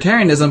to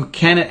libertarianism,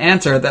 can it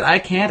answer that I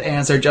can't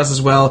answer just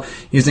as well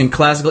using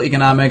classical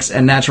economics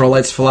and natural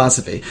rights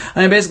philosophy?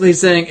 I mean, basically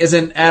saying,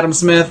 isn't Adam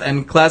Smith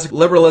and classic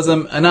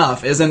liberalism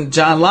enough? Isn't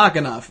John Locke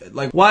enough?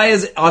 Like, why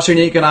is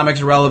Austrian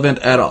economics relevant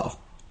at all?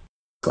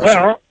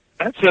 Well,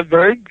 that's a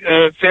very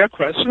fair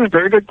question, a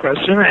very good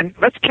question, and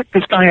let's kick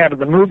this guy out of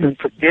the movement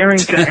for daring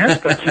to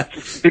ask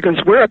us, because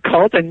we're a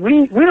cult and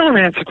we don't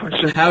answer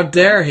questions. How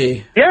dare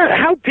he? Yeah,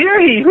 how dare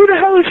he? Who the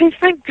hell does he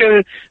think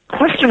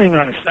questioning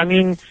us? I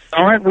mean,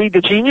 aren't we the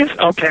genius?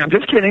 Okay, I'm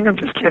just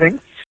kidding.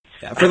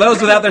 Yeah, for those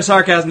without their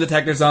sarcasm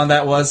detectors on,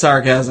 that was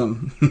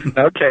sarcasm.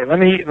 Okay, let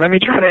me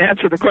try to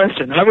answer the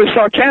question. I was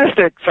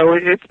sarcastic, so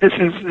if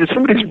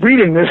somebody's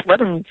reading this, let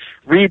them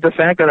read the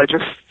fact that I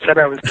just said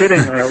I was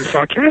kidding or I was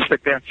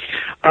sarcastic there.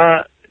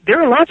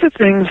 There are lots of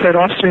things that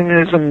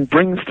Austrianism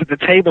brings to the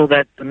table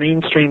that the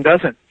mainstream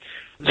doesn't.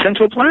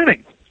 Central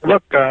planning.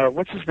 Look,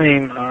 what's his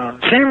name?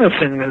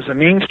 Samuelson is a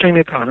mainstream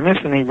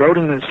economist, and he wrote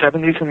in the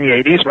 70s and the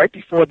 80s, right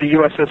before the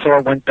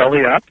USSR went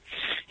belly up.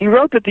 He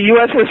wrote that the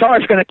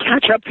USSR is going to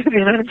catch up to the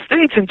United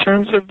States in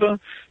terms of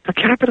per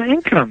capita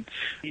income.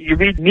 You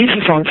read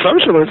Mises on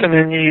socialism,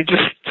 and you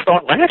just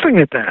start laughing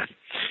at that.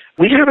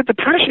 We have a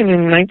depression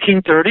in the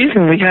 1930s,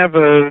 and we have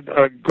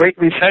a Great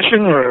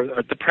Recession or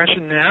a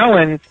depression now,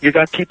 and you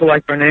got people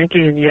like Bernanke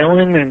and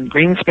Yellen and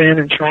Greenspan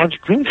in charge.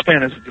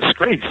 Greenspan is a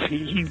disgrace.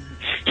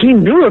 He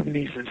knew of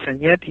Mises,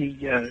 and yet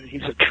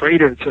he's a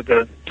traitor to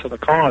the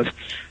cause.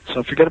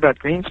 So forget about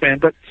Greenspan.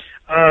 But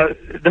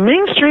the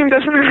mainstream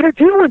doesn't know how to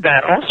deal with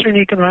that. Austrian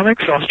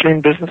economics,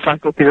 Austrian business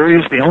cycle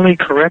theory is the only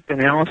correct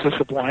analysis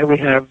of why we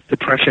have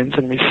depressions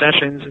and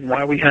recessions and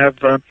why we have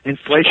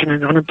inflation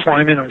and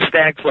unemployment or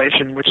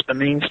stagflation, which the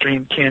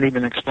mainstream can't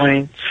even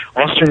explain.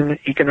 Austrian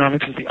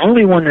economics is the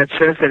only one that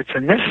says that it's a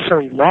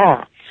necessary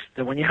law,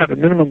 that when you have a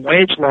minimum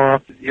wage law,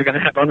 you're going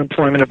to have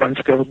unemployment of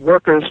unskilled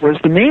workers,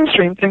 whereas the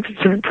mainstream thinks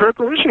it's an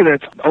empirical issue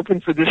that's open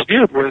for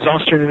dispute, whereas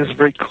Austrian is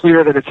very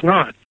clear that it's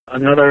not.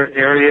 Another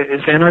area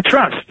is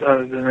antitrust.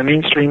 The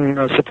mainstream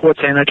supports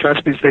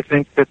antitrust because they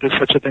think that there's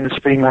such a thing as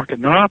free market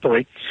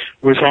monopoly,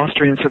 whereas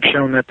Austrians have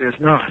shown that there's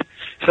not.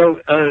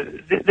 So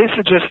this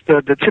is just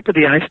the tip of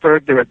the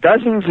iceberg. There are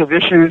dozens of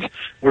issues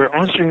where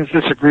Austrians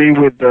disagree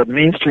with the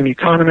mainstream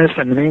economists,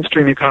 and the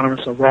mainstream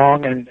economists are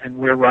wrong, and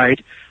we're right.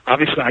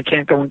 Obviously, I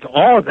can't go into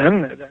all of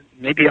them.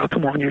 Maybe I'll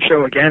come on your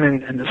show again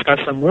and discuss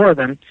some more of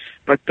them.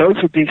 But those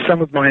would be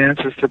some of my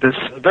answers to this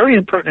very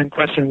impertinent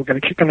question. We're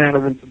going to kick them out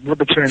of the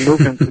libertarian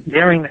movement for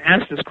daring to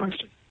ask this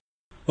question.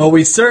 Well,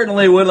 we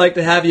certainly would like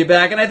to have you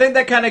back, and I think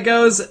that kind of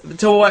goes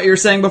to what you were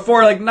saying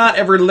before. Like, not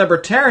every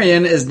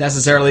libertarian is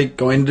necessarily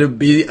going to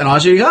be an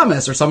Austrian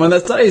economist or someone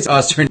that studies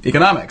Austrian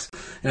economics.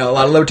 You know, a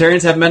lot of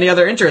libertarians have many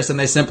other interests, and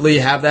they simply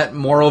have that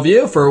moral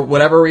view for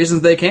whatever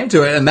reasons they came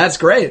to it, and that's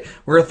great.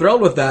 We're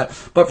thrilled with that.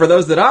 But for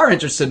those that are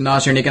interested in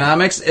Austrian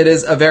economics, it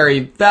is a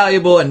very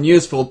valuable and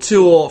useful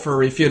tool for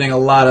refuting a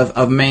lot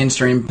of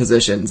mainstream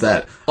positions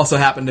that also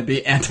happen to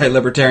be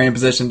anti-libertarian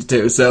positions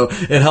too. So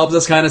it helps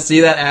us kind of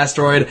see that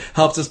asteroid,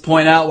 helps us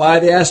point out why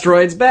the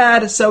asteroid's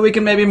bad, so we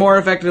can maybe more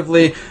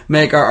effectively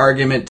make our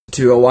argument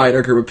to a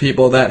wider group of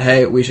people that,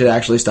 hey, we should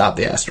actually stop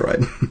the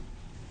asteroid.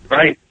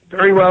 Right.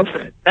 Very well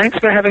said. Thanks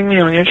for having me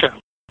on your show.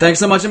 Thanks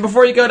so much. And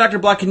before you go, Dr.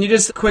 Block, can you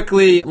just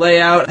quickly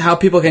lay out how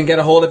people can get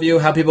a hold of you,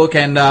 how people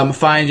can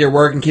find your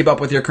work and keep up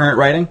with your current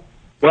writing?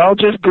 Well,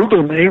 just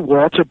Google me,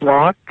 Walter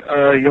Block.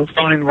 You'll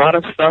find a lot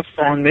of stuff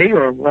on me,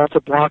 or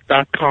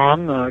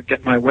walterblock.com.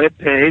 Get my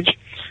webpage.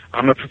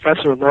 I'm a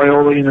professor at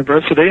Loyola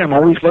University. I'm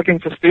always looking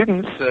for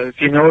students.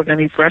 If you know of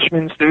any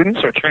freshman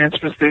students or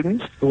transfer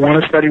students who want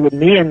to study with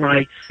me and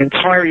my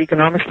entire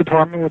economics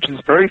department, which is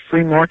very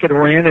free market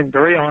oriented and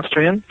very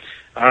Austrian,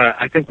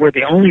 I think we're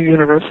the only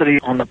university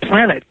on the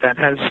planet that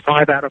has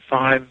 5 out of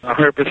 5,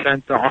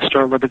 100%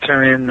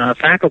 Austro-libertarian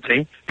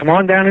faculty. Come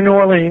on down to New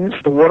Orleans.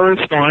 The water is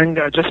fine.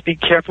 Just be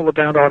careful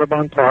about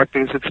Audubon Park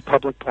because it's a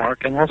public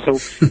park, and also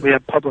we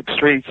have public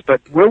streets, but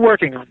we're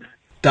working on that.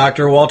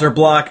 Dr. Walter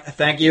Block,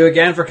 thank you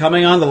again for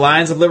coming on the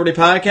Lions of Liberty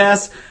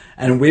podcast,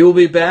 and we will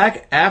be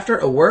back after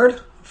a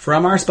word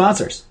from our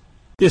sponsors.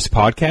 This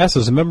podcast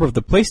is a member of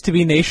the Place to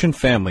Be Nation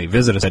family.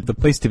 Visit us at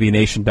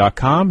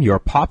theplacetobenation.com, your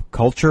pop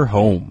culture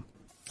home.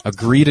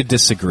 Agree to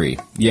Disagree.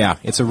 Yeah,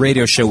 it's a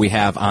radio show we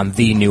have on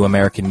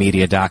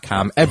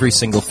thenewamericanmedia.com every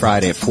single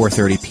Friday at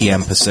 4:30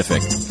 p.m.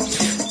 Pacific.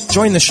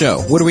 Join the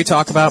show. What do we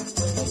talk about?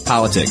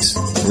 Politics,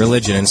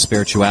 religion, and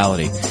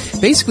spirituality.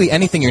 Basically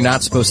anything you're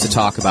not supposed to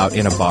talk about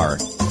in a bar.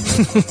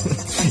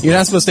 You're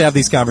not supposed to have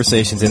these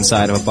conversations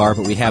inside of a bar,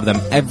 but we have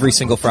them every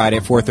single Friday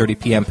at 4:30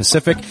 p.m.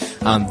 Pacific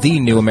on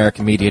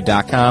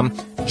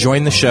thenewamericanmedia.com.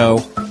 Join the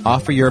show,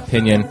 offer your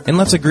opinion, and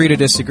let's agree to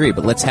disagree,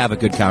 but let's have a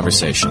good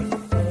conversation.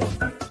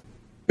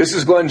 This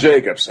is Glenn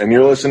Jacobs, and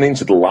you're listening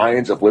to the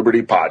Lions of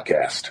Liberty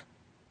podcast.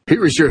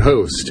 Here is your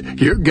host,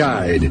 your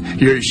guide,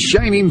 your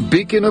shining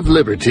beacon of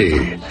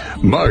liberty,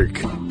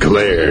 Marc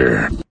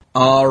Clair.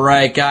 All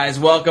right, guys,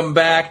 welcome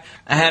back.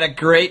 I had a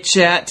great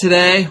chat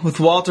today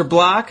with Walter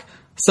Block,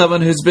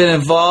 someone who's been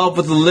involved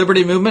with the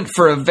Liberty Movement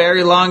for a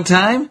very long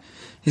time.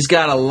 He's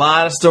got a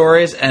lot of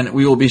stories, and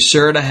we will be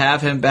sure to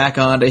have him back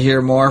on to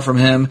hear more from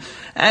him.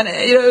 And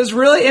it was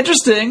really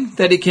interesting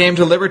that he came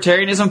to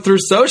libertarianism through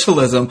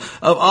socialism.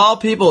 Of all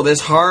people,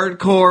 this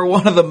hardcore,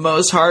 one of the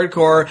most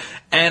hardcore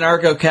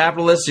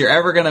anarcho-capitalists you're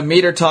ever going to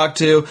meet or talk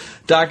to,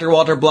 Dr.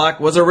 Walter Block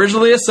was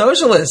originally a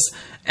socialist.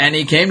 And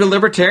he came to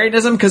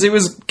libertarianism because he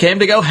came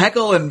to go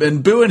heckle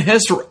and boo and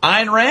hiss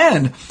Ayn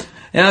Rand.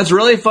 And it's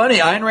really funny.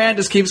 Ayn Rand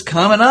just keeps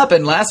coming up.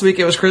 And last week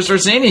it was Chris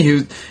Rossini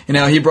who,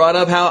 he brought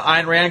up how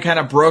Ayn Rand kind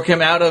of broke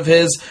him out of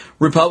his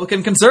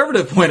Republican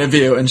conservative point of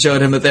view and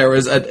showed him that there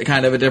was a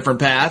kind of a different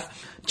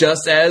path,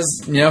 just as,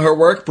 her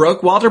work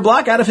broke Walter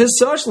Block out of his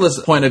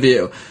socialist point of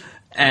view.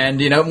 And,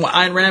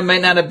 Ayn Rand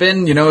might not have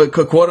been, a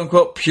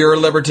quote-unquote pure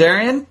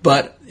libertarian,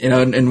 but,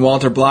 in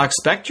Walter Block's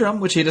spectrum,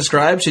 which he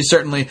described, she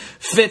certainly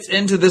fits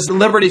into this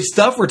liberty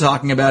stuff we're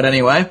talking about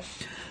anyway.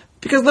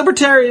 Because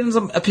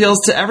libertarianism appeals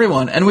to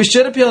everyone, and we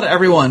should appeal to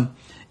everyone.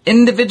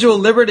 Individual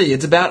liberty,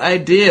 it's about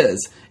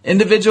ideas.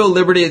 Individual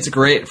liberty, it's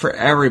great for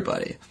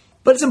everybody.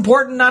 But it's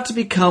important not to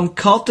become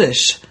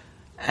cultish.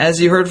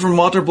 As you heard from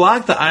Walter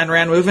Block, the Ayn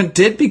Rand movement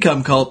did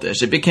become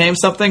cultish. It became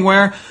something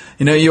where,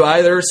 you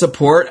either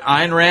support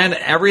Ayn Rand,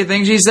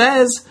 everything she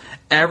says,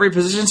 every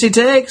position she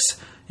takes.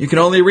 You can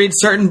only read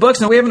certain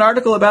books. Now, we have an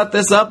article about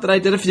this up that I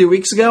did a few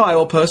weeks ago. I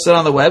will post it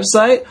on the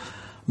website.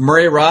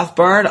 Murray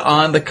Rothbard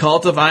on the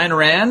cult of Ayn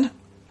Rand.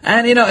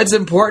 And, it's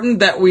important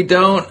that we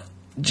don't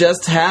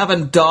just have a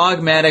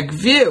dogmatic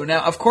view.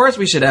 Now, of course,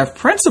 we should have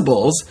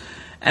principles,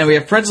 and we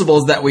have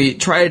principles that we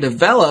try to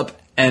develop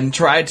and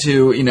try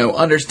to,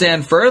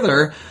 understand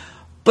further.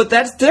 But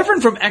that's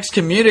different from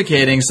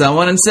excommunicating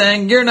someone and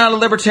saying, you're not a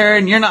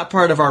libertarian, you're not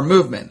part of our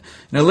movement.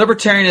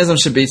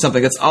 Libertarianism should be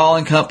something that's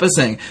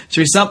all-encompassing. It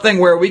should be something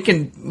where we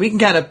can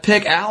kind of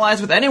pick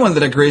allies with anyone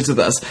that agrees with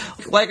us.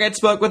 Like I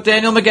spoke with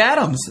Daniel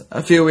McAdams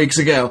a few weeks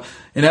ago.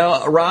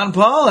 Ron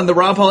Paul and the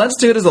Ron Paul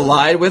Institute is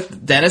allied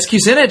with Dennis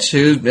Kucinich,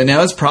 who,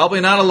 is probably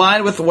not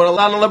aligned with what a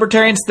lot of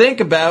libertarians think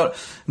about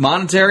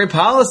monetary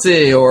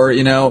policy or,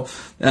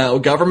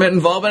 government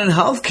involvement in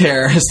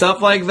healthcare,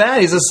 stuff like that.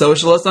 He's a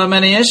socialist on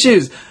many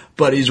issues,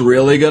 but he's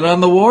really good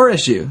on the war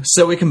issue.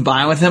 So we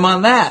combine with him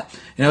on that.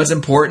 It's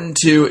important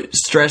to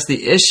stress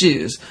the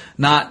issues,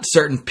 not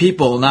certain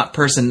people, not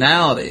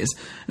personalities.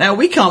 Now,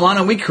 we come on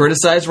and we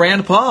criticize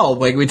Rand Paul,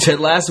 like we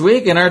did last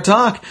week in our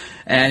talk.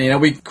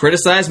 And, we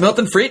criticized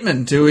Milton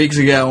Friedman 2 weeks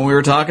ago when we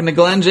were talking to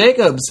Glenn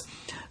Jacobs.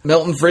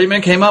 Milton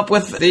Friedman came up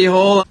with the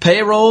whole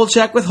payroll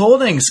check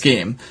withholding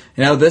scheme.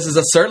 This is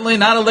certainly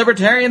not a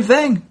libertarian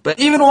thing, but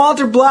even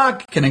Walter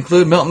Block can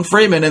include Milton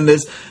Friedman in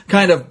this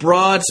kind of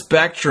broad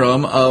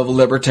spectrum of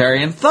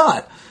libertarian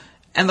thought.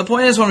 And the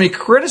point is, when we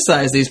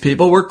criticize these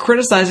people, we're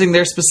criticizing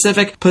their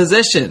specific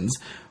positions.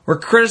 We're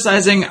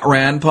criticizing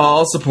Rand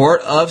Paul's support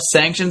of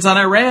sanctions on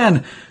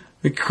Iran.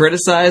 We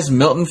criticize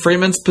Milton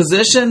Friedman's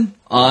position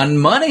on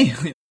money.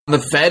 The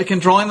Fed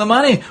controlling the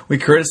money. We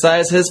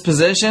criticize his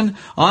position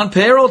on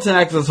payroll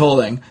tax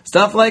withholding.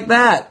 Stuff like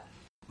that.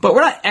 But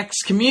we're not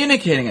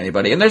excommunicating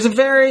anybody. And there's a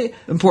very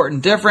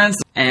important difference.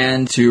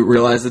 And to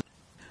realize that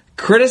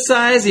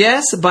criticize,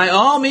 yes, by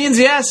all means,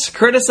 yes,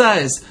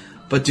 criticize.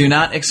 But do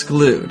not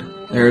exclude.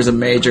 There is a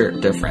major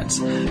difference.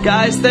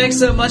 Guys, thanks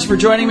so much for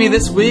joining me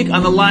this week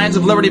on the Lions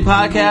of Liberty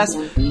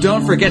podcast.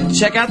 Don't forget to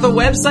check out the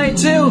website,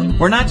 too.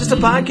 We're not just a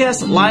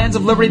podcast,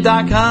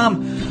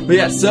 lionsofliberty.com. We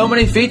got so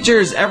many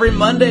features every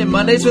Monday,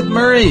 Mondays with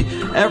Murray.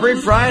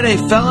 Every Friday,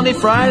 Felony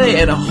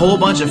Friday, and a whole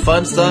bunch of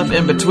fun stuff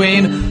in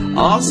between.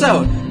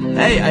 Also,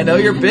 hey, I know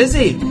you're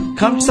busy.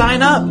 Come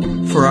sign up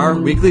for our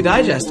weekly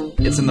digest.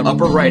 It's in the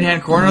upper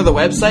right-hand corner of the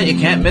website. You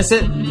can't miss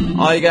it.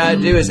 All you gotta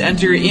do is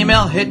enter your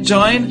email, hit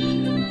join,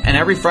 and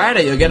every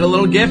Friday you'll get a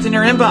little gift in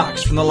your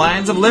inbox from the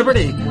Lions of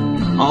Liberty.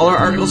 All our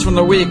articles from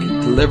the week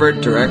delivered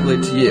directly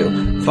to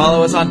you.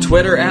 Follow us on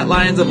Twitter at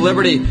Lions of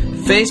Liberty,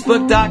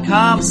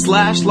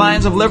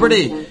 Facebook.com/Lions of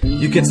Liberty.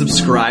 You can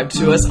subscribe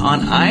to us on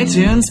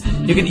iTunes.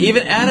 You can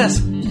even add us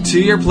to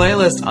your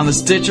playlist on the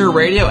Stitcher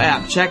radio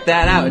app. Check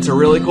that out. It's a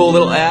really cool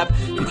little app.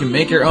 You can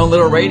make your own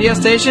little radio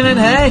station, and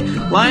hey,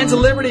 Lions of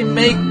Liberty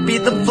may be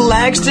the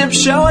flagship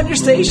show on your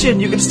station.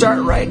 You can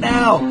start right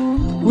now.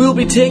 We'll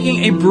be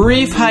taking a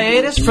brief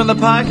hiatus from the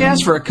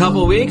podcast for a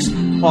couple weeks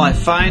while I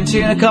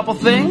fine-tune a couple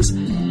things.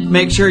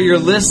 make sure your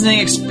listening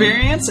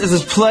experience is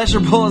as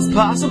pleasurable as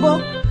possible.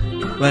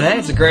 But hey,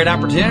 it's a great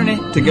opportunity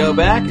to go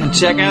back and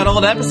check out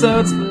old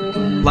episodes.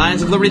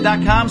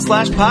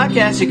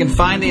 lionsofliberty.com/podcast. You can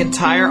find the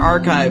entire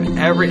archive.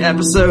 Every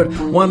episode,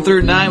 1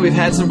 through 9. We've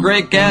had some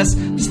great guests.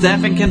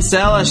 Stefan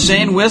Kinsella,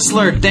 Shane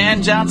Whistler,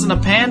 Dan Johnson, a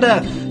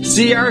panda,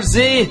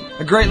 CRZ,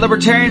 a great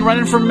libertarian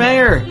running for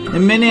mayor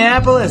in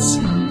Minneapolis,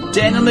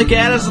 Daniel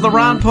McAdams of the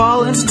Ron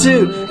Paul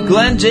Institute,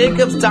 Glenn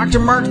Jacobs, Dr.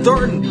 Mark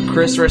Thornton,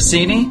 Chris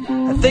Rossini.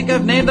 I think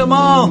I've named them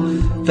all.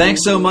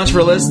 Thanks so much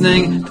for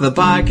listening to the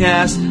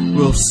podcast.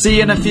 We'll see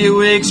you in a few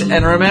weeks.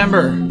 And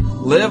remember,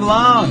 live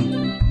long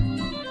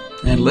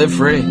and live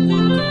free.